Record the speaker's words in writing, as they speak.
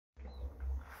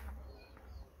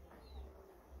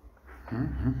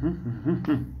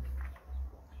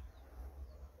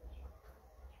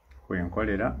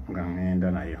Kwenkolera nga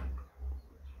ngenda nayo.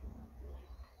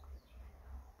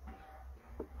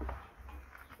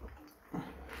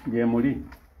 Gye muli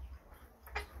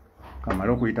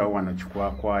kamala okuyitawo wano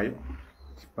kikwakwayo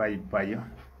kipayipayo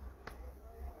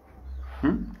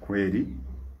kweri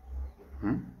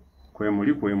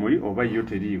kwemuli oba yo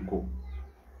teriiko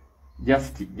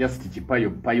just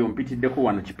kipayo mpitiddeko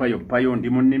wano kipayo ndi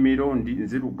mu nnimiro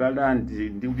nzirugala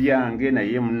ndi byange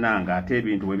naye munnanga ate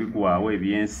ebintu bwe bigwawo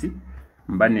ebyensi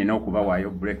mba nina okubawaayo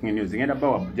breaking news ngenda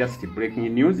bawa just breaking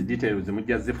news details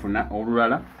mujja zifuna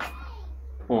olulala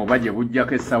oba gye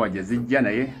bujjako essaawa gye zijja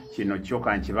naye kino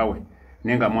kyoka nkibawe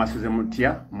nenga mwasuze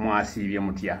mutya mwasiibye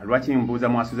mutya lwaki mbuuza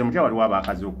mwasuze mutya waliwo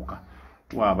abakazuukuka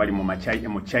bali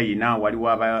mu China waliwo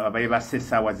abayebasse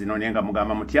essaawa zino nenga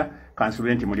mugamba mutya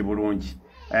kansulenti muli bulungi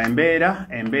embeera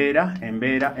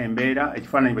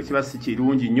ekifaananyi bwe kiba si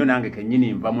kirungi nnyo nange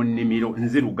kennyini nva mu nnimiro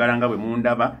nzirugala nga bwe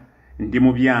mundaba ndi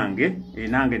mu byange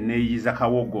nange neeyiza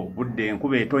kawogo budde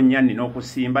enkuba etonnya nina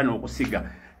okusimba n'okusiga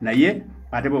naye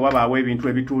ate bwe wabaawo ebintu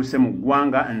ebituuse mu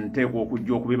ggwanga nteekwa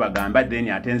okujja okubibagamba then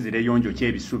ate nzireyo njoki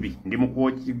ebisubi ndi mu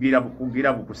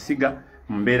kugira bukusiga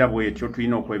mbeera bwetyo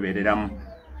tulina okwebereramu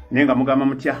naye nga mugamba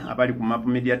mutya abali ku Map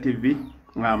Media TV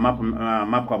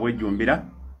map kabwejjumbira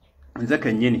nze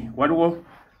kennyini waliwo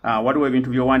ebintu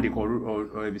by'owandiika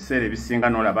ebiseera ebisinga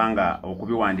n'olaba nga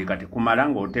okubiwandiika tekumala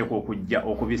ng'oteekwa okujja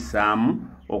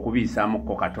okubiyisaamu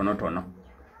ko katonotono.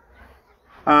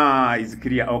 Is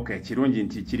clear. Okay, kirungi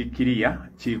nti kiri clear,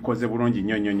 kikoze bulungi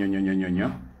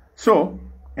nnyo. So,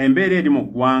 embeera eri mu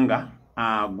ggwanga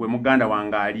gwe muganda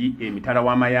wange ali emitala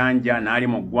w'amayanja n'ali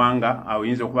mu ggwanga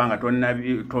oyinza okuba nga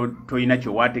toyina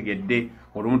kyowategedde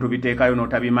olumu tubiteekayo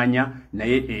n'otabimanya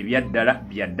naye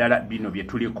byaddala bino bye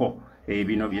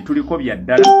tuliko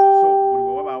byaddala. So buli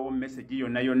bwe wabaawo message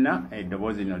yonna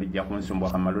eddoboozi lino lijja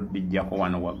kunsumbwa Kamalu lijjako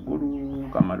wano waggulu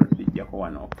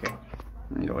okay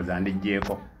ndowooza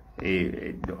ndigyeko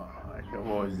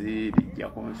eddoboozi lijja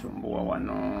kunsumbuwa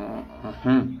wano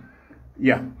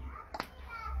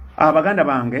abaganda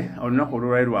bange olunaku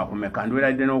olwali lwakumeka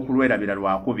ndweradde n'okulwerabira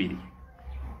lwakubiri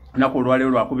olunaku olwali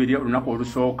lwakubiri olunaku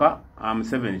olusooka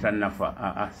Museveni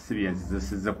tannafa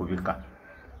sibyenzizesize kubika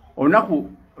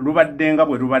olunaku lubadde nga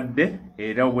bwe lubadde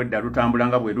era obwedda lutambula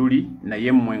nga bwe luli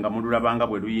naye mmwe nga mululabanga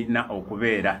bwe luyina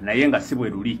okubeera naye nga si bwe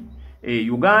luli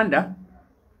Uganda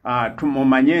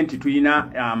tumumanye nti tuyina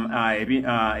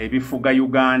ebifuga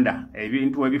Uganda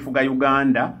ebintu ebifuga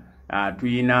Uganda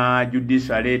tuyina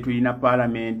judiciary tuyina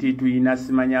parliament tuyina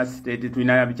simanya state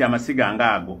tuyina bikyamasiga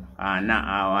ngaago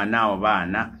ana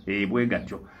obaana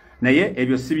bwegatyo naye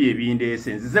ebyo sibi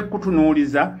ebindeese nzize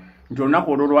kutunuuliza nti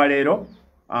olunaku olwaleero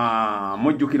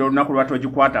mujjukira olunaku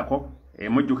lwatogikwatako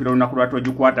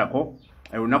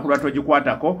olunaku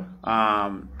lwatogikwatako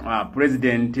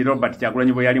President Robert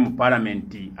Kyagulanyi bwe yali mu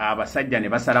parliament abasajja ne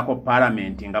basalako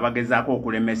parliament nga bagezaako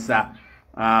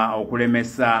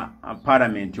okulemesa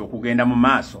parliament okugenda mu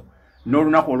maaso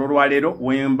n'olunaku olwaleero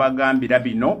wembagambira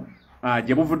bino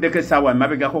gye buvuddeko essaawa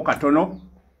emabegako katono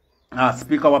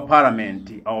speaker wa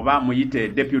parliament oba muyite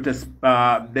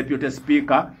deputy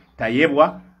speaker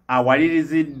Tayebwa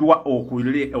awaliriziddwa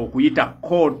okuyita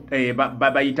court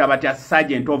bayita batya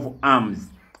sergeant of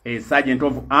arms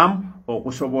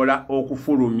okusobola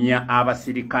okufulumya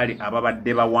abasirikale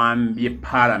ababadde bawambye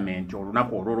parliament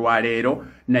olunaku olwaleero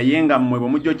naye nga mmwe bwe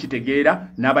mujja okitegeera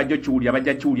n'abajja kiwulya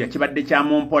bajja kiwulya kibadde kya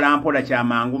mumpolampola kya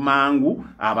mangu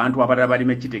abantu abalala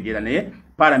balime kitegeera naye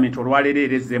parliament olwaleero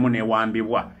erezzeemu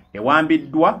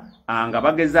ewambiddwa nga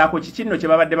bagezaako kiki nno kye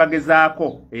babadde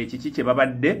bagezaako kiki kye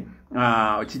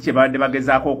babadde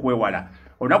bagezaako okwewala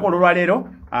olunaku olwaleero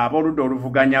ab'oludda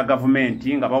oluvuganya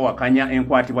gavumenti nga bawakanya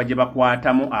enkwatibwa gye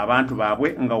bakwatamu abantu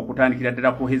baabwe nga okutandikira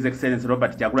ddala ku His Excellency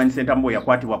Robert Kyagulanyi Ssentamu bwe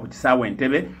yakwatibwa ku kisaawe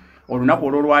Entebbe olunaku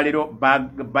olwaleero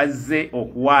bazze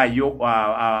okuwaayo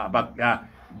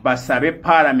basabe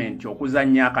parliament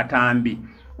okuzanya akatambi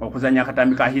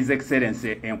ka His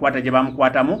Excellency enkwata gye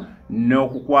bamukwatamu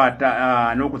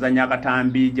n'okuzanya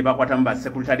akatambi gye bakwatamu ba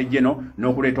Secretary General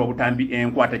n'okuleeta obutambi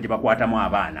enkwata gye bakwatamu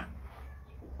abaana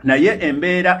naye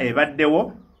embeera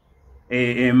ebaddewo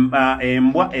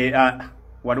embwa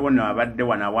waliwo n'abadde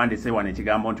wano awandise wano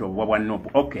ekigambo nti obubwa bwa Nuupu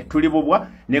okay tuli bubwa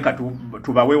ne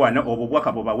tubawe wano obubwa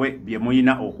kabubawe bye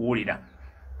muyina okuwulira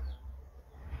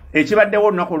ekibaddewo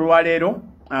olunaku olwaleero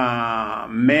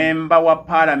memba wa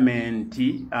parliament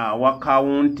wa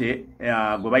county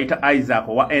gwe bayita Isaac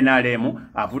wa NRM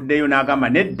avuddeyo n'agamba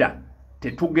nedda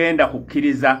tetugenda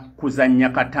kukkiriza kuzanya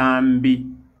katambi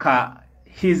ka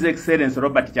His Excellency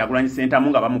Robert Kyagulanyi Ssentamu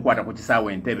nga bamukwata ku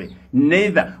kisaawe Entebbe,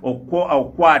 neither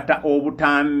okukwata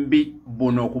obutambi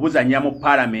buno okubuzanya mu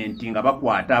Parliament nga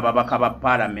bakwata ababaka ba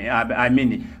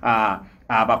Parliament,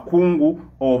 abakungu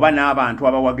oba n'abantu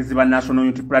abawagizi ba National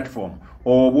Unity Platform.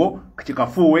 Obwo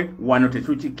kikafuwe wano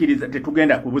tetukikiriza,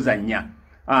 tetugenda kubuzanya.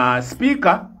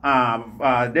 Speaker,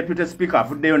 Deputy Speaker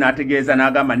afuddeyo n'ategeeza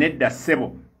n'agamba nedda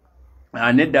ssebo,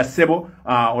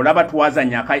 olaba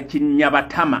twazanya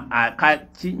akinyabatama,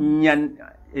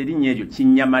 erinnya eryo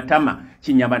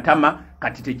kinyamatama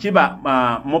kati tekiba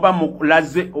muba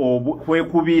mulaze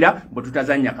okwekubira bwe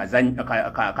tutazanya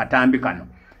katambi kano.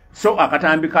 So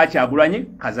akatambi ka Kyagulanyi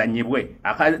kazanyibwe,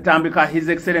 akatambi ka His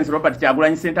Excellency Robert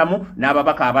Kyagulanyi Ssentamu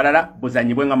n'ababaka abalala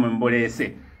buzanyibwe nga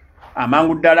mumboleese.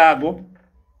 Amangu ddala ago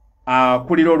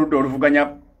kulira oludda oluvuganya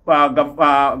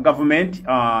government,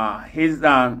 his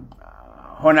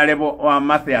Honorable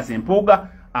Mathias Mpuuga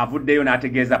avuddeyo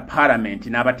n'ategeeza Parliament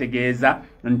n'abategeeza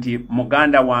nti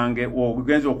muganda wange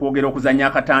ogenza okwogera okuzanya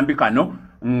akatambi kano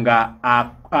nga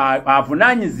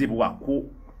avunaanyizibwa ku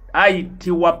IT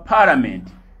wa Parliament,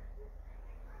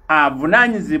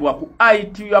 avunaanyizibwa ku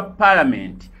IT ya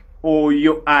Parliament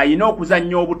oyo ayina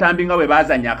okuzanya obutambi nga bwe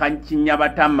bazanya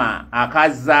akakinyabatama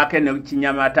akazaake ne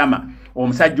kinyamatama.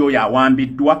 Omusajja oyo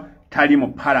awambiddwa tali mu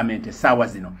Parliament essaawa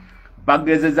zino.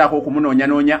 Bagezezaako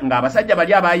okumunoonya nga abasajja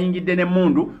bali abayingidde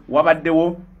n'emmundu.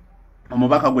 Wabaddewo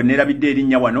omubaka gwe neerabidde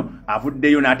erinnya wano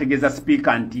avuddeyo n'ategeeza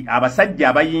Speaker nti abasajja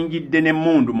abayingidde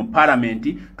n'emmundu mu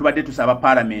Parliament tubadde tusaba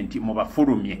Parliament mu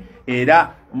bafulumye.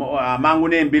 Era amangu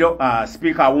n'embiro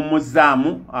Speaker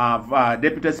awummuzaamu,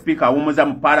 Deputy Speaker awummuza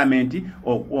mu Parliament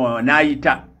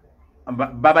n'ayita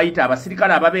babayita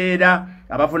abasirikale ababeera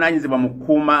abavunaanyizibwa mu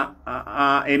kukuuma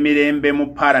emirembe mu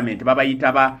Parliament,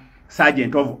 babayita ba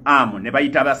Sergeant of Arm, ne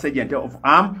bayita ba Sergeant of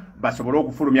Arm basobole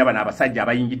okufulumya bano abasajja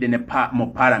abayingidde mu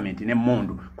Parliament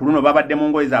n'emmundu. Ku luno babadde mu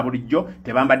ngoye za bulijjo,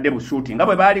 tebambadde busuuti nga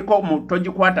bwe baaliko mu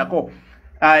togikwatako.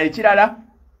 Ekirala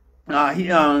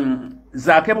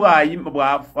Zaake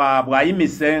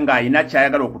bwayimise ng'ayina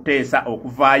kyayagala okuteesa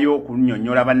okuvaayo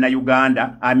kunnyonnyola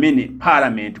bannayuganda,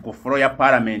 Parliament ku floor ya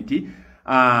Parliament,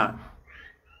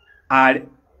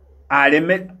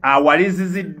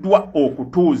 awaliziziddwa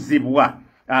okutuuzibwa.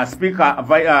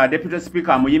 Deputy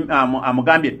Speaker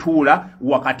amugambye tuula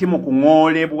wakati mu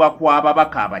kuŋoolebwa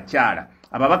kw'ababaka abakyala.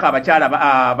 Ababaka abakyala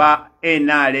aba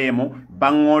NRM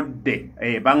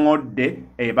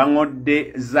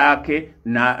bang'odde Zaake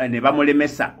ne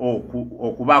bamulemesa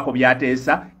okubaako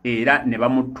byateesa era ne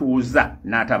bamutuuza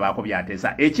n'atabaako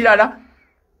byateesa. Ekirala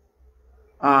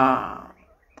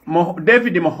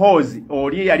David Muhoozi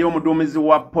oli yali omuduumizi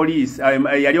wa police,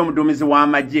 yali omuduumizi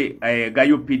w'amagye ga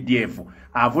UPDF,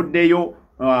 avuddeyo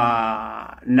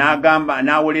n'agamba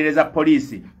n'awolereza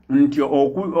poliisi nti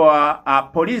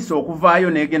poliisi okuvaayo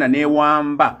n'egenda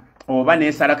n'ewamba oba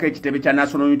n'esalako ekitebe kya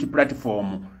National Unity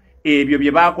Platform. Ebyo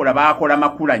bye baakola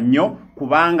makula nnyo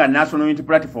kubanga National Unity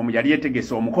Platform yali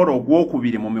yetegese omukolo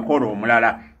ogwokubiri mu mikolo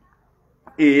omulala.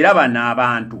 Era bano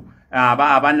abantu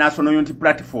aba National Unity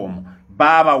Platform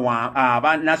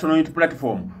aba National Unity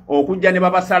Platform okujja ne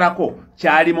babasalako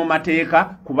kyali mu mateeka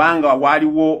kubanga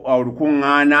waliwo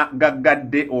olukuŋŋaana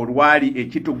gaggadde olwali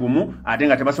ekitugumu ate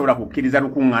nga tebasobola kukkiriza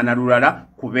lukuŋŋaana lulala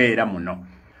kubeera muno.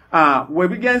 We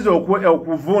bigenza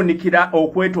okuvuunikira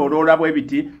okwetooloola bwe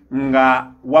biti nga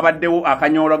wabaddewo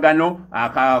akanyoolagano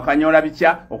akanyoola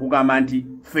bitya okugamba nti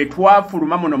ffe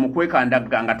twafuluma muno mu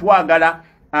kwekandagga nga twagala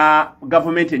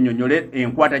government ennyonnyole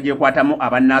enkwata gyekwatamu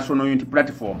aba National Unity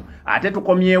Platform. Ate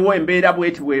tukomyewo embeera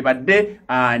bweti bwebadde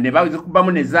ne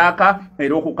bazikubamu ne Zaaka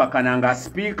era okukakana nga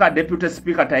Speaker, Deputy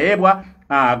Speaker Tayeebwa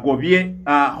agobye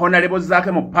Honorable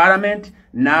Zaake mu Parliament,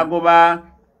 n'agoba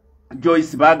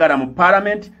Joyce Baagala mu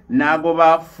Parliament,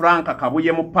 n'agoba Frank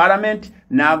Kabuye mu Parliament,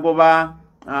 n'agoba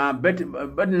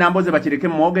namboze bakireke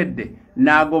mwogedde,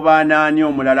 n'agoba naani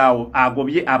omulala awo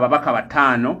agobye ababaka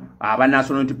bataano aba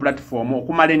National Unity Platform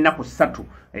okumala ennaku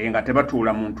 3 nga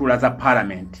tebatuula mu ntuula za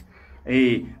Parliament.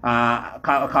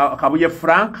 Kabuye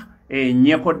Frank,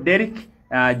 Nyeko Derek,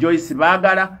 Joyce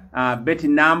Baagala, Betty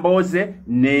Namboze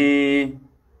ne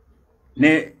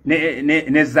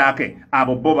Zaake,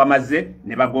 abo bo bamaze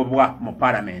ne bagobwa mu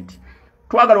Parliament.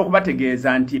 Twagala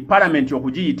okubategeeza nti Parliament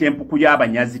okugiyita empuku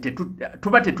y'abanyazi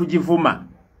tuba tetugivuma.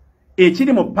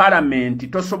 Ekiri mu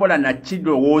Parliament tosobola na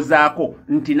kidowoozaako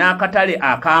nti n'akatale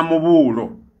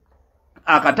akamubuulo.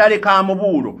 Akatale ka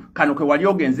mubuulo kano ke wali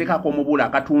ogenzekako omubuulo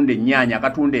akatunda ennyaanya,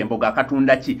 akatunda emboga,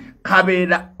 akatunda ki,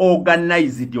 kabeera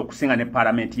organized okusinga ne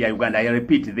Parliament ya Uganda. I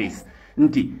repeat this.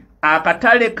 Nti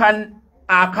akatale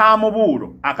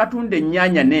akamubuulo akatunda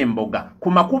ennyanya n'emboga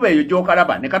ku makubo eyo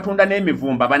gy'okalaba ne katunda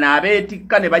n'emivumba bano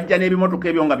abeetikka ne bajja n'ebimotoka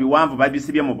ebyo nga biwanvu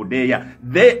babisibye mu budeeya.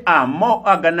 They are more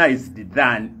organized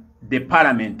than the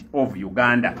Parliament of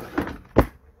Uganda.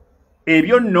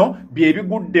 Ebyo nno bye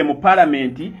bigudde mu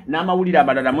palamenti n'amawulire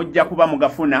abalala mujja kuba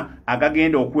mugafuna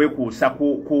agagenda okwekuusa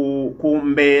ku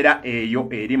mbeera eyo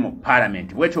eri mu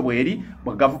palamenti. Bwekyo bweri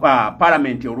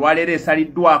palamenti olwaleero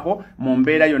esaliddwako mu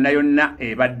mbeera yonna yonna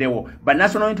ebaddewo. Ba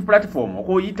National Unity Platform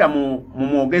okuyita mu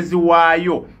mwogezi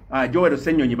waayo Joel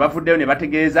Ssenyonyi bavuddeyo ne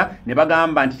bategeeza ne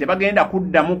bagamba nti tebagenda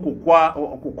kuddamu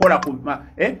kukola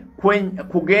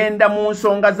kugenda mu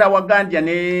nsonga za Wagandya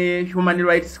ne Human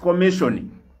Rights Commission.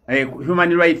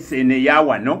 Human rights ene ya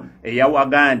wano eya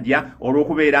Wagandya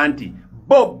olw'okubeera nti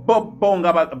bo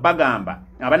nga bagamba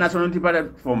aba National Unity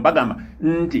Platform bagamba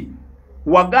nti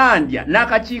Wagandya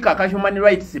n'akakiiko ka human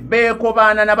rights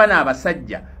beekobaana na bano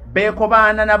abasajja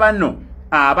beekobaana na bano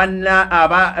aba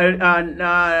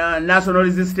National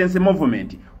Resistance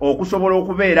Movement okusobola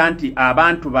okubeera nti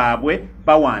abantu baabwe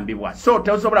bawambibwa. So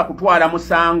tesobola kutwala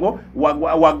musango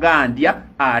Wagandya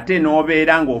ate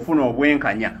n'obeera ng'ofuna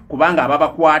obwenkanya kubanga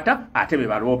ababakwata ate be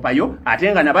baloopayo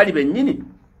ate nga nabali bennyini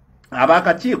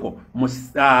abakakiiko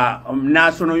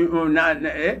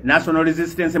National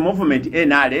Resistance Movement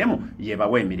NRM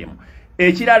yebawa emirimu.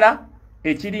 Ekirala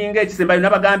ekiringa ekisembayo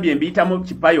nabagambye mbiyitamu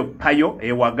kipayo payo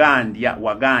Wagandya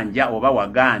oba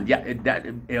Wagandya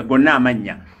gonna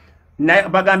amanya na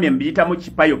bagambye mbiyitamu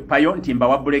kipayo payo nti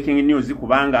mbawa breaking news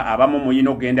kubanga abamu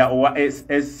muyino genda owa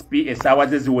SP esaawa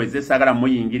ze ziweze sagala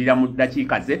muyingirira mu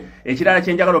dakiika ze. Ekirala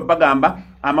kyenjagala bagamba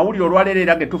amawulire olwaleero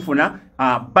era getufuna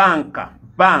banka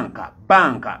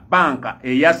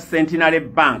eya Centenary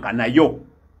Bank nayo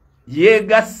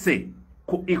yegasse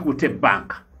ku Equity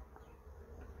Bank.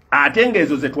 Ate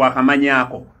ng'ezo ze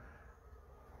twakamanyako.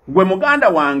 Gwe muganda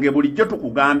wange bulijjo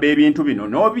tukugamba ebintu bino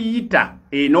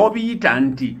n'obiyita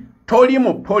nti toli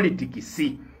mu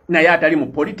politikisi naye atali mu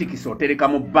politikisi otereka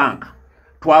mu banka.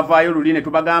 Twavaayo luli ne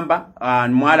tubagamba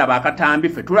mwalaba akatambi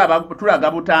ffe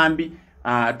tulaga butambi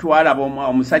twalaba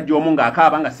omusajja omu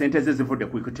ng'akaaba nga ssente ze zivudde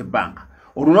ku Equity Bank.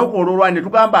 Olunaku olwolwali ne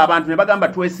tugamba abantu ne bagamba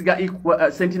twesiga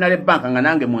Centenary Bank nga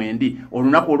nange mwendi.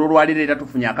 Olunaku olwolwali era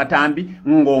tufunye akatambi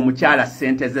ng'omukyala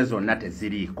ssente ze zonna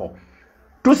teziriiko.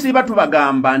 Tusiba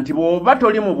tubagamba nti bw'oba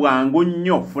toli mu bwangu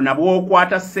nnyo funa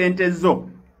bw'okwata ssente zo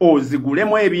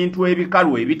ozigulemu ebintu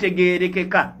ebikalu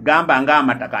ebitegeerekeka gamba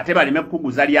ng'amataka ate baleme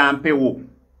kukuguza lya mpewo.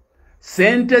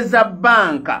 Ssente za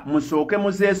banka musooke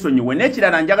muzeesonyiwe.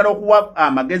 N'ekirala njagala okuwa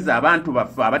amagezi abantu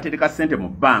baffe abatereka ssente mu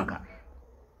banka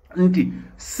nti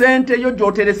ssente yo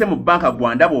gy'oterese mu banka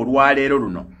gwandaba olwaleero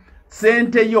luno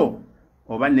ssente yo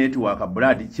oba network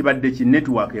brad kibadde ki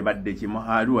network ebadde ki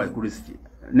aliwa kristi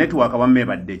network wamme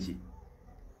ebadde ki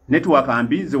network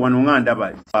ambize wano nga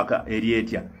ndaba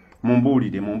erietya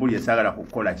mumbulire sagala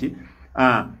kukola ki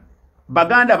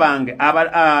baganda bange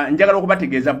njagala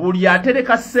okubategeeza buli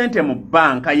atereka ssente mu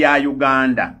banka ya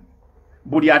Uganda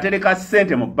buli atereka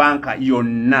ssente mu banka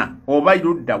yonna oba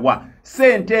iruddawa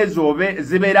ssente ezo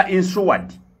zibeera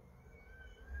insured.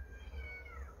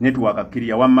 Network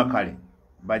kiriya wammakale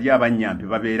bali abanyampi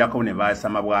babeerako ne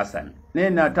baasama bwasami naye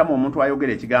natamu omuntu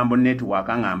ayogera ekigambo network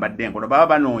nga mbadde enkola baba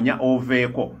banoonya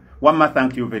oveeko. Wamma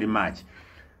thank you very much.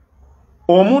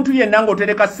 Omuntu yenna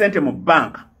ng'otereka ssente mu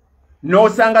banka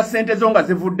n'osanga ssente zo nga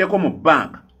zivuddeko mu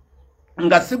banka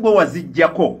nga si gwe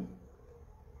waziggyako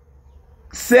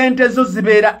ssente zo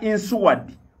zibeera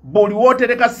insured. Buli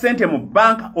wotereka ssente mu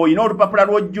banka oyina olupapula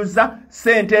lw'ojjuza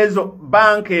ssente ezo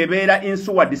banka ebeera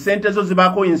insured. Ssente zo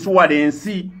zibaako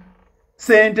insurance.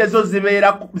 Ssente zo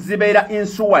zibeera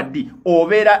insured.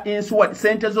 Obeera insured.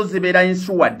 Ssente zo zibeera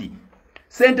insured.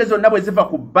 Ssente zonna bwe ziva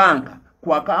ku banka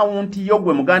ku akawunti yo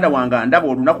gwe muganda wange ndaba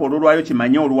olunaku olwolwayo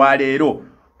kimanye olwaleero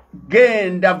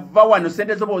genda va wano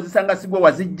ssente zo bw'ozisanga si gwe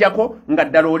waziggyako nga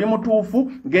ddala oli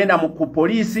mutuufu genda ku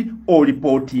poliisi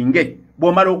oripotinge.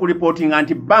 Bw'omala okuripotinga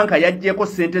nti banka yaggyeko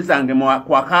ssente zange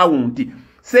ku akawunti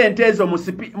ssente ezo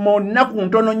mu nnaku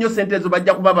ntono nnyo ssente ezo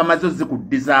bajja kuba bamaze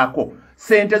ozikuddizaako.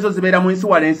 Ssente ezo zibeera mu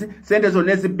insurance. Ssente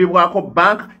zonna ezibbibwako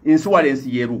banka insurance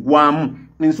yerugwamu.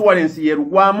 Insurance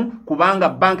yerugwamu kubanga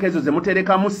banka ezo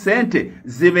zemuterekamu ssente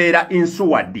zibeera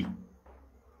insured.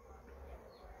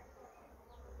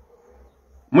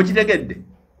 Mukitegedde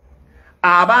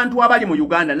abantu abali mu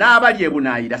Uganda n'abali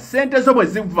ebunaayira ssente zo bwe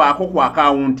zivaako ku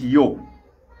akawunti yo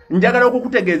njagala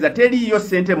okukutegeeza teriiyo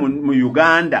ssente mu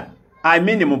Uganda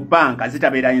mu banka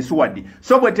zitabeera insured.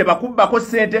 So bwe tebakubbako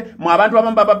ssente mu abantu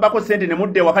abamu bababbako ssente ne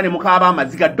mudde ewaka ne mukaaba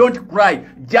amaziga. Don't cry,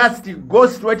 just go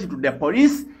straight to the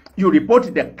police, you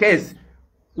report the case.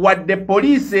 wadde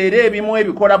police era ebimu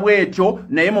ebikola bwetyo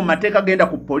naye mu mateeka genda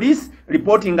ku police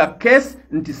reporting a case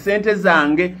nti sente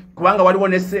zange kubanga waliwo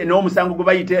n'omusango gwe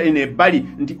bayita ebbali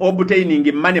nti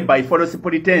obtaining money by false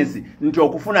pretense nti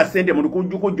okufuna sente mu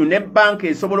lukujjukujju ne banka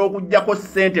esobola okuggyako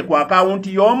sente ku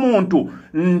akawunti y'omuntu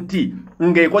nti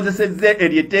ng'ekozesezza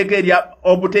eryetteeka erya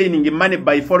obtaining money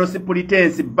by false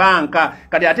pretense banka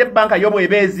kati ate banka yo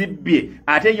bw'eba ezibbye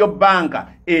ate yo banka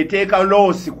eteeka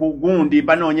loosi ku gundi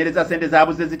banoonyereza sente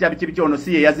zaabuze zitya biki biki ono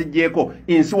si ye yaziggyeko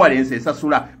insurance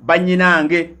esasula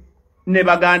bannyinange ne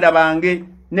baganda bange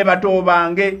ne bato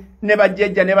bange ne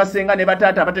bajjajja ne basenga ne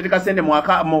bataata abatereka sente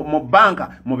mu banka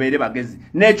mubeere bagezi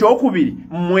n'ekyokubiri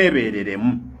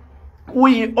mwebeereremu.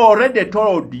 We already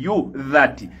told you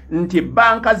that nti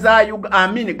banka za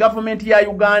government ya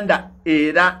Uganda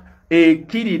era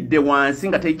ekiridde wansi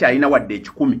nga tekyalina wadde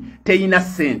 10 teyina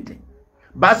sente.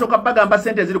 Basooka bagamba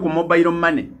sente ziri ku mobile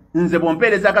money. Nze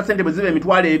bwompeereza akasente bwe ziba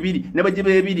emitwalo 2 ne bwe giba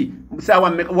 2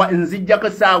 saawa nzijjako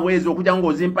saawa ezo okujja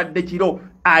ng'ozimpadde kiro.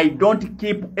 I don't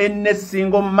keep any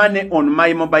single money on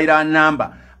my mobile number.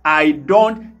 I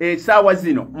don't saawa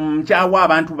zino nkyawa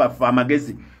abantu baffe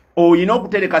amagezi. Oyina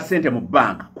okutereka sente mu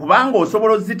banka kubanga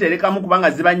osobola oziterekamu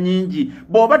kubanga ziba nnyingi.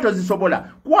 Bw'oba tozisobola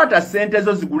kwata sente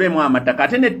zo zigulemu amataka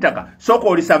ate n'ettaka sooka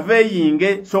oli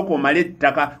surveying sooka omale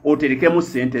ettaka oterekemu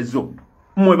sente zo.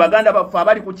 Mwe baganda baffe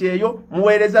abali ku kyeyo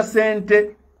muweereza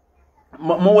sente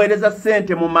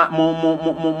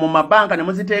mu mabanka ne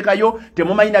muziteekayo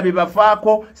temumanyina bye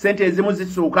bafaako. Sente ezimu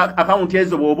zisuuka akawunti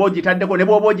ezo bw'oba ogitaddeko ne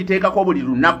bw'oba ogiteekako buli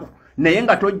lunaku naye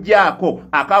nga tojjaako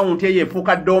akawunti eyo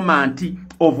efuuka dormant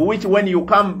of which when you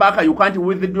come back you can't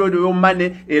withdraw your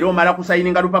money era omala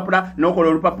kusayininga lupapula n'okola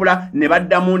olupapula ne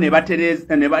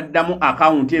baddamu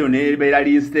akawunti eyo nebeera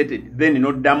reinstated then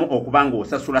n'oddamu okubanga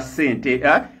osasula sente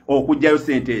okugjayo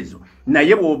sente ezo.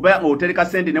 Naye bw'oba otereka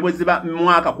sente ne bwe ziba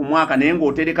mwaka ku mwaka naye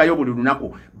ng'oterekayo buli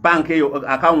lunaku banka eyo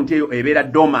akawunti eyo ebeera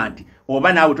dormant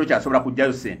oba naawe tokyasobola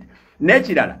kugjayo sente.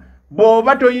 N'ekirala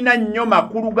bw'oba toyina nnyo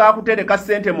makulu ga kutereka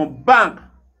sente mu banka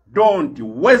don't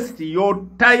waste your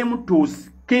time to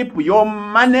keep your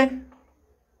money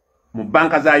mu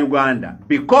banka za Uganda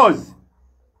because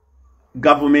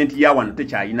government ya wano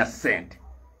tekyalina sente.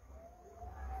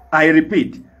 I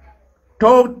repeat,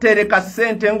 totereka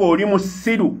sente ng'oli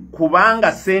musiru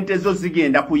kubanga sente zo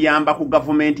zigenda kuyamba ku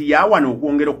government ya wano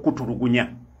okwongera okutulugunya.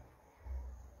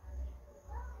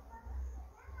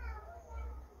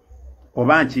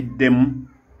 Oba nkiddemu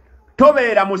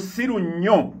tobeera musiru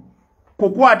nnyo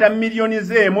kukwata milioni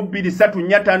zeemu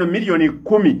 2.345 milioni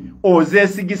 10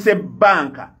 ozeesigise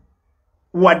banka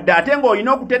wadde ate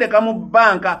ng'olina okutereka mu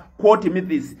banka quote me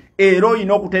this era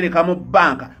olina okutereka mu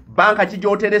banka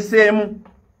kijootereseemu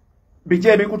biki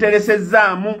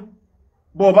ebikuteresezaamu.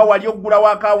 Bw'oba wali okugulawo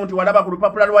akawunti walaba ku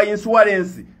lupapula lwa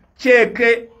insurance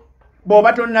cheeke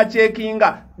bw'oba tonna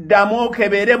cekinga ddamu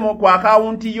okeberemu ku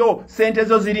akawunti yo sente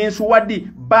zo ziri insuwadi.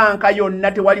 Banka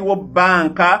yonna tewaliwo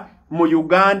banka mu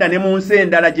Uganda ne mu nsi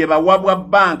endala gye bawabwa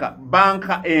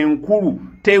banka enkulu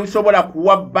tesobola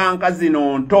kuwa banka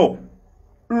zino nto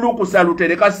lukusa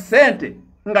lutereka sente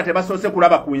nga tebasoose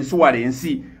kulaba ku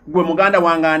insurance. Gwe muganda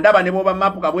wange ndaba ne bw'oba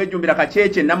mapuka bwejumbira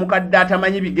kaceece namukadde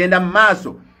atamanyi bigenda mu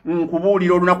maaso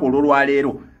nkubuulira olunaku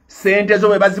olw'olwaleero sente zo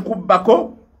bwe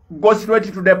bazikubbako go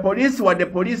straight to the police wadde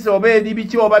police oba eri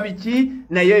biki oba biki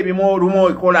naye ebimu olumu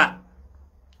ekola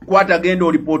kwata genda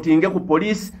oripotinge ku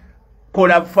police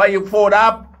kola follow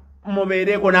up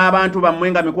mubeereko n'abantu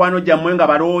bammwe nga mikwano gyammwe nga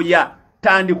balooya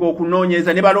tandika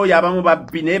okunoonyeza ne balooya abamu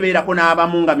babbi nebeerako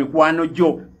n'abamu nga mikwano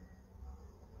gyo.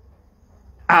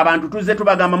 Abantu tuzze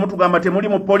tubagamba mutugamba temuli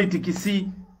mu politikisi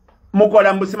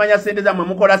mukola musimanya sente zammwe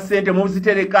mukola sente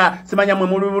muzitereka simanya mwe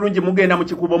muli bulungi mugenda mu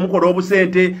kikubo mukola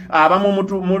obusente abamu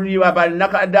muri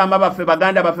abanakadama baffe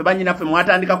baganda baffe banyinaffe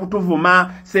mwatandika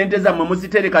kutuvuma sente zammwe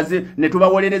muzitereka ne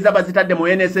tubawolereza bazitadde mu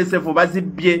NSSF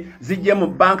bazibbye zijje mu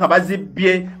banka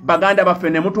bazibbye baganda baffe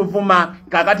ne mutuvuma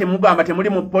kakati mugamba temuli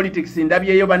mu politics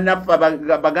ndabyeyo bannaffe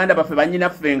baganda baffe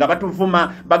banyinaffe nga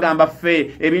batuvuma bagamba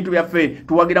ffe ebintu byaffe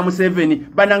tuwagira mu 7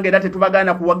 banange era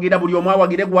tetubagana kuwagira buli omu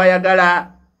awagire gwayagala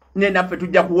ne naffe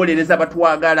tujja kuwolereza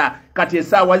batwagala kati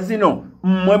esaawa zino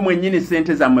mmwe mwennyini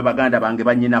sente zammwe baganda bange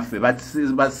banyinaffe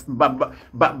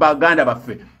baganda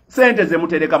baffe sente ze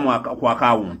mutereka ku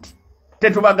akawunti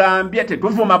tetubagambye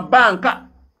tetuvuma banka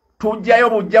tujjayo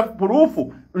bujja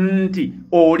puruufu nti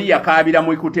oli yakaabira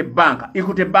mu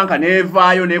Equity banka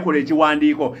neevaayo neekola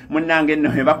ekiwandiiko munnange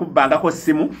nno ebakubbangako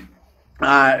simu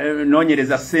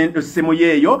nonyereza simu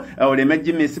yeyo oleme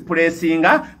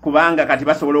misplacinga kubanga kati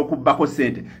basobola okubbako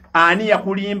sente. Ani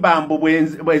yakulimba mbu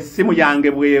simu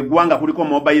yange bwegwanga kuliko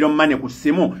mobile money ku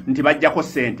simu nti bajjako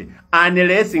sente.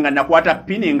 Unless nga nakwata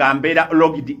pin nga mbeera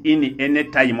logged in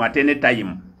anytime at any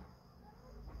time.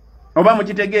 Oba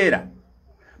mukitegeera?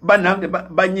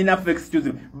 Banyinaffe excuse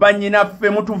me. Banyinaffe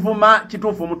mutuvuma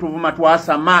kituufu mutuvuma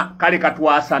twasama kale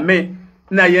katwasame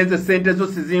naye nze sente zo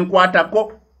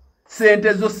sizinkwatako.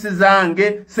 Sente zo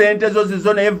sizange, sente zo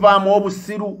zizo nevaamu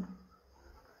obusiru.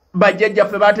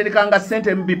 Bajjajjaffe baterekanga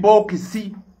sente mu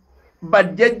bibokisi.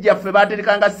 Bajjajjaffe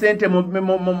baterekanga sente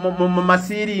mu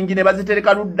masiringi ne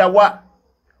bazitereka luddawa.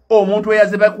 Omuntu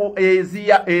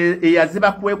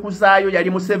eyaziba kwekuzaayo yali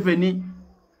Museveni.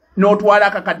 N'otwala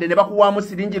akakadde ne bakuwaamu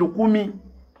siringi 1,000.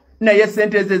 Naye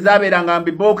sente ezo zaabeeranga mu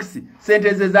bibokisi, sente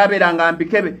ezo zaabeeranga mu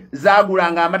bikebe,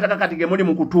 zaagulanga amataka kati ge muli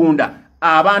mu kutunda.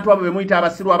 Abantu abo bemuyita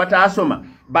abasiru abataasoma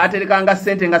baterekanga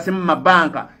sente nga si mu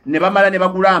mabanka ne bamala ne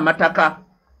bagula amataka.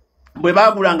 Bwe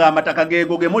baagulanga amataka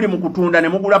geego ge muli mu kutunda ne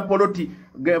mugula poloti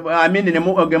ge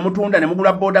mutunda ne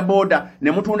mugula boda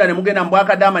ne mutunda ne mugenda mu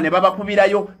Bwakadaama ne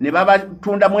babakubirayo ne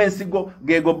babatundamu ensigo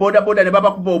geego boda ne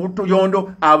babakuba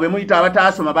obutuyondo. Abo bemuyita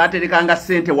abataasoma baterekanga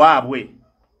sente waabwe.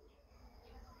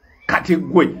 Kati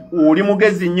gwe oli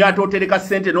mugezi nnyo ate otereka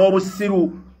sente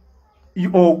n'obusiru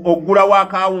ogulawo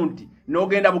akawunti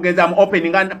n'ogenda bugenza mu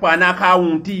opening an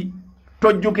account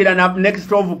tojjukira na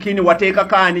next of kin wateeka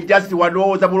kaani just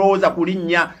wadowooza bulowooza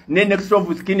kulinnya ne next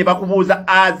of kin bakubuuza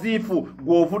azifu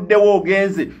gw'ovuddewo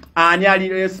ogenze ani ali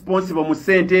responsible mu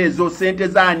sente ezo, sente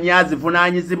zaani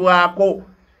azivunaanyizibwako.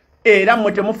 Era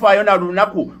mmwe temufaayo na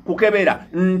lunaku kukebera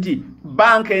nti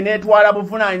banka eneetwala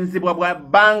buvunaanyizibwa bwa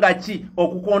banga ki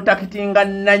okukontakitinga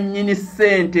nannyini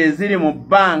sente eziri mu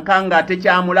banka nga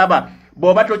tekyamulaba.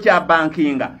 Bw'oba tokya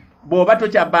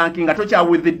bankinga tokya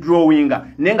withdrawinga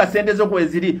nenga sente zo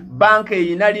kweziri banka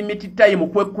eyina limit time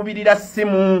kwekubirira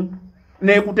simu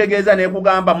nekutegeeza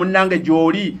nekugamba munnange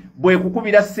gy'oli bwe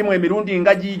kukubira simu emirundi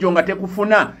nga giijo nga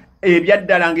tekufuna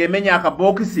ebyaddala ng'emenya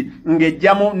akabokisi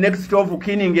ng'ejjamu next of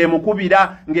kin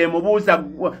ng'emukubira ng'emubuuza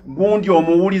gundi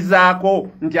omuwulizaako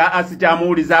nti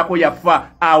asityamuwulizaako yafa.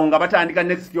 Awo nga batandika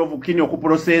next of kin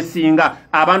okuprocessinga.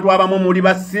 Abantu abamu muli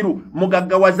basiru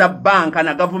mugaggawaza banka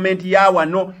na gavumenti ya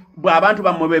wano. Bw'abantu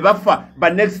bammwe bwe bafa ba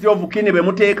next of kin be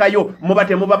muteekayo muba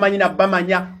temubamanyi na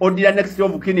bamanya. Oddira next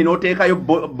of kin n'oteekayo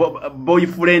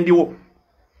boyfriend wo,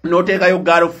 n'oteekayo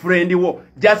girlfriend wo,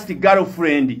 just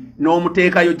girlfriend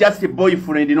n'omuteekayo, just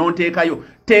boyfriend n'oteekayo.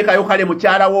 Teekayo kale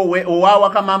mukyala wo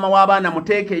owaawaka maama w'abaana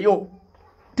muteekeyo.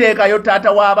 Teekayo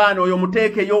taata w'abaana oyo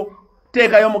muteekeyo.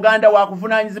 Teekayo muganda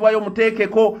wakuvunaanyizibwayo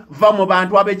muteekeko. Va mu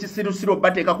bantu ab'ekisirusiru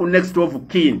bateeka ku next of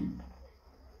kin.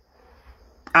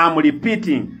 I'm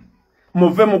repeating.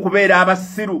 Muve mu kubeera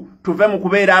abasiru, tuve mu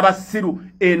kubeera abasiru.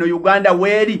 Eno Uganda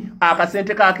weeri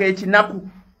akasente k'ekinaku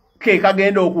ke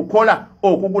kagenda okukola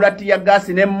okugula tiya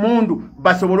gasi n'emmundu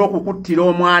basobole okukuttira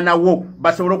omwana wo,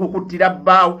 basobole okukuttira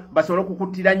bbaawo, basobole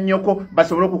okukuttira nnyoko,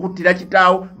 basobole okukuttira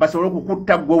kitaawo, basobole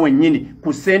okukutta gwe wennyini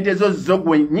ku ssente zo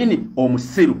gwennyini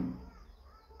omusiru.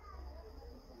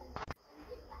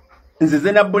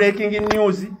 Nzize na breaking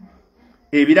news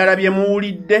ebirala bye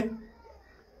muwulidde.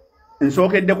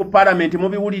 Nsookedde ku Parliament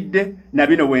mubiwulidde na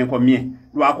bino bwenkomye.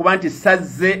 Lwakuba nti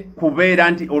sazze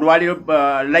kubeera nti olwaliro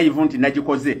live nti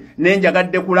nagikoze.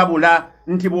 Nenjagadde kulabula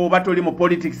nti bw'oba toli mu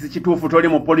politics kituufu toli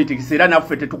mu politics era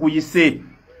naffe tetukuyise.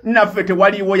 Naffe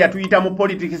tewaliwo yatuyita mu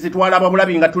politics twalaba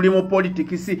bulabi nga tuli mu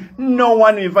politics. No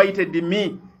one invited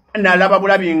me. Nalaba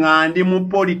bulabi nga ndi mu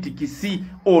politics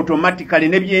automatically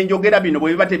ne byenjogera bino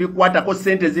bwe biba tebikwatako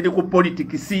sente ziri ku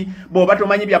politics. Bw'oba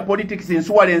tomanyi bya politics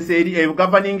insurance eri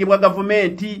governing bwa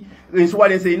government,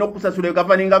 insurance erina okusasula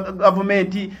governing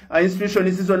government,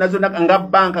 institutions zonna nga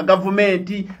banka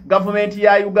government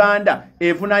ya Uganda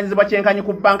evunaanyizibwa kyenkanyi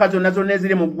ku banka zonna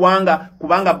eziri mu ggwanga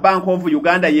kubanga Bank of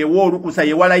Uganda yewa olukusa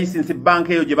yewa license bank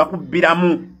eyo gye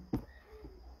bakubbiramu.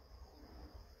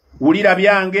 Ulira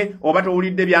byange oba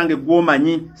towulidde byange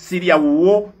gwomanyi sirya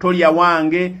wuwo tolya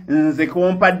wange nze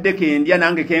kompadde kendya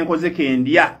nange kenkoze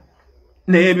kendya.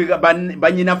 Naye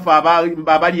banyinaffe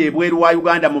abali ebweru wa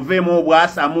Uganda muveemu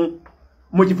obwasamu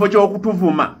mu kifo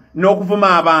ky'okutuvuma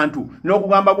n'okuvuma abantu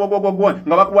n'okugamba gwo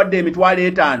nga bakuwadde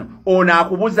 $5,000 ono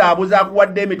akubuzaabuza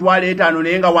akuwadde $5,000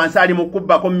 naye nga wansi ali mu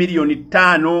kubbako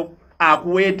 $5,000,000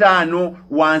 akuwa 5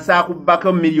 wansi akubbako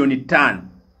 $5,000,000.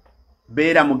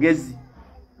 Beera mugezi.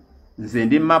 Nze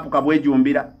ndi mapu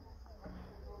kabwejumbira.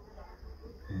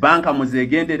 Banka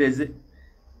muzegendereze.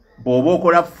 Bw'oba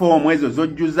okola form ezo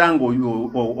zojjuza ngo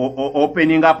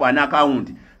opening up an account.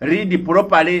 Read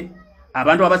properly.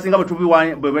 abantu abasinga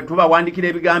bwe tubawandikira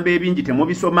ebigambo ebingi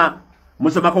temubisoma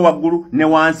musomako waggulu ne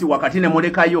wansi wakati ne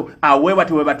mulekayo aweewa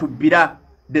tewe batubbira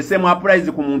the same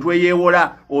applies ku muntu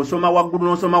eyeewola osoma waggulu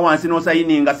n'osoma wansi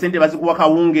n'osayininga sente bazikuwa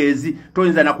kawungeezi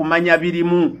toyinza na kumanya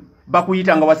birimu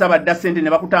bakuyita nga wasaba dda sente ne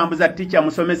bakutambuza teacher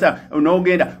musomesa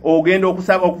n'ogenda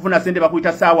okusaba okufuna sente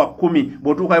bakuyita saawa 10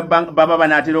 bw'otuuka baba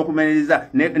banaatera okumereza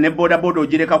ne boda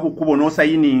ogireka ku kkubo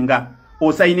n'osayininga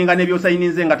osayininga ne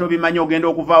by'osayininze nga tobimanya ogenda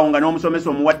okuvaawo nga n'omusomesa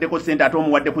omuwaddeko sente ate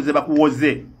omuwadde kuze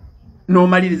bakuwoze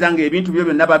n'omaliriza nga ebintu byo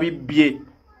byonna babibbye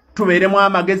tubeeremu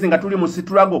amagezi nga tuli mu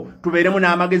situlago tubeeremu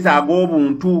n'amagezi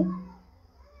ag'obuntu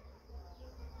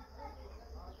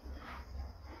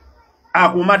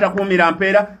akumata kumira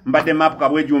mpeera mbadde map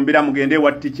kabwejumbira mugende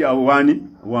wa teacher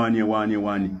wani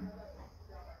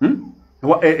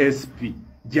wa ASP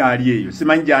jali eyo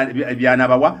simanyi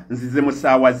byanabawa nzize mu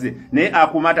ssaawa ze naye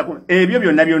akumata ebyo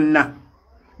byonna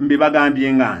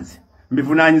mbibagambye nganze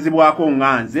mbivunanyizibwako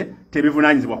nganze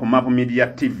tebivunanyizibwa ku Map Media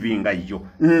TV nga yo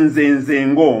nze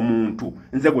ng'omuntu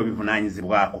nze gwe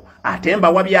bivunanyizibwako ate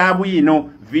mbawa bya bwino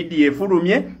video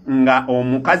efulumye nga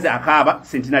omukazi akaaba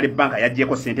Centenary Bank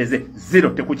yaggyeko sente ze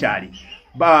 0 tekukyali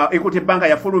Equity Bank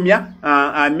yafulumya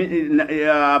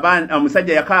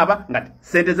omusajja yakaaba nga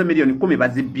sente ze milioni 10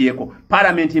 bazibbyeko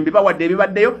Parliament mbibawadde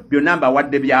ebibaddeyo byonna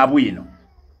mbawadde bya bwino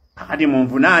kakati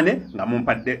munvunaane nga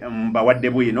mbawadde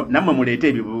bwino nammwe muleete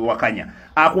ebibuwakanya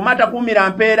akumata kumira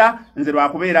mpeera nze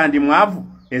lwakubeera ndi mwavu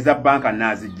eza banka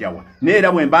naazijjawa naye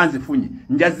era bwe mba nzifunye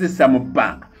njazissa mu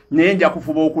banka naye nja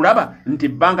kufuba okulaba nti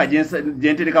banka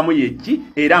gyenterekamu yeki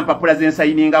era mpapula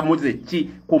zensayiningamu zeki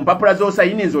ku mpapula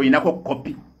z'osayininza oyinako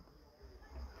kopi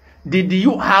did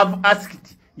you have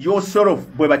asked yourself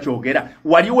bwe bakyogera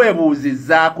wali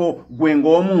weebuuzizzaako gwe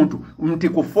ng'omuntu nti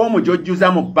ku foomu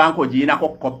gy'ojjuza mu banka ogiyinako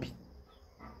kopi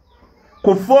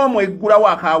ku foomu eggulawo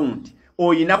akawunti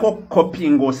oyinako kopi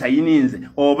ng'osayininze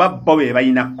oba bo be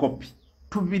balina kopi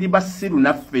tubiri basiru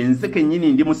naffe nze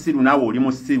kennyini ndi musiru naawe oli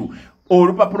musiru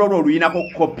olupapula olwo oluyinako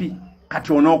kopi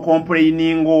kati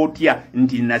onookomplaininga otya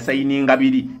nti nasayininga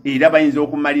biri era bayinza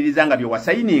okumaliriza nga bye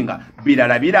wasayininga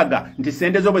birala biraga nti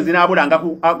sente zo bwe zinaabulanga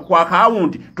ku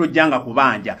akawunti tojjanga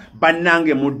kubanja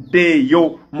bannange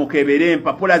muddeeyo mukebere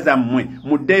empapula zammwe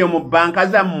muddeeyo mu banka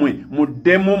zammwe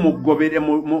muddemu mugobere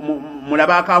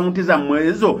mulaba akawunti zammwe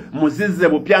ezo muzizze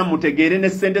bupya mutegeere ne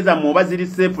sente zammwe oba ziri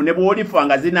seefu ne bw'olifa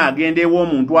nga zinaagenda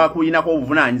ew'omuntu akuyinako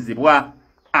obuvunaanyizibwa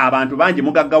abantu bangi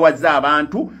mugaggawaza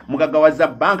abantu mugaggawaza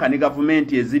banka ne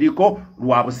gavumenti eziriko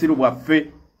lwa busiru bwaffe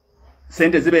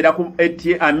sente zibeera ku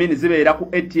ATM zibeera ku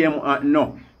ATM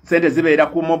no sente zibeera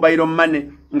ku mobile money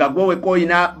nga gwowe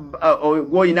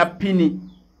gwoyina pini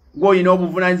gwoyina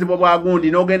obuvunaanyizibwa bwa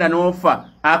gundi n'ogenda n'ofa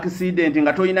accident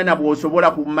nga toyina na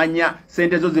bw'osobola kumanya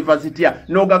sente zo ziva zitya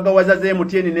n'ogaggawaza ze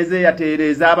MTN ne ze Airtel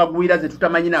ez'abagwira ze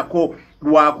tutamanyinako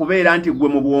lwakubeera nti gwe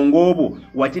mu bwongo obwo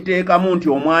wakiteekamu nti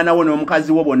omwana wo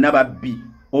n'omukazi wo bonna babbi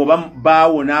oba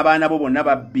baawo n'abaana bo bonna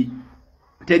babbi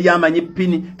teryamanyi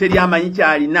pini teryamanyi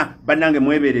kyalina bannange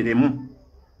mwebereremu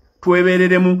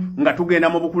twebereremu nga tugenda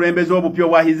mu bukulembeze obupya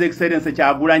obwa His Excellency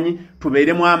Kyagulanyi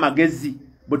tubeeremu amagezi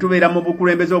bwe tubeera mu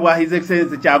bukulembeze obwa His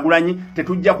Excellency Kyagulanyi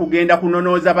tetujja kugenda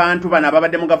kunonooza bantu bano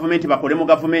ababadde mu gavumenti bakole mu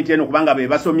gavumenti eno kubanga be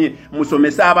basomye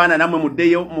musomese abaana nammwe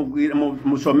muddeyo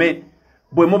musome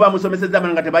bwe muba musomeseza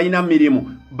bano nga tebalina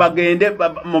mirimu bagende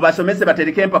mubasomese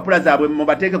batereke empapula zaabwe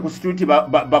mubateeke ku situti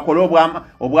bakole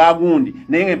obwagundi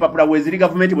naye nga empapula weziri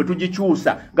gavumenti bwe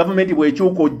tugikyusa gavumenti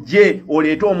bwekyuka ojje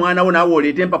oleete omwana wo naawe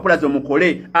oleete empapula zo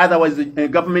mukole otherwise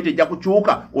gavumenti ejja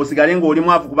kukyuka osigale ng'oli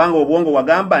mwavu kubanga obwongo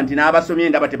wagamba nti n'abasomye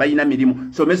ndaba tebalina mirimu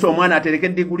somesa omwana atereke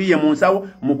diguli ye mu nsawo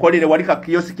mukolere wali ka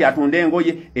kiyosiki atunde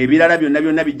engoye ebirala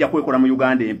byonna bijja kwekola mu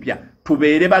Uganda empya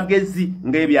tubeere bagezi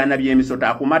ng'ebyana by'emisota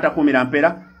akumata kumira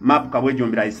mpera map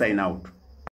kabwejumbira I sign out.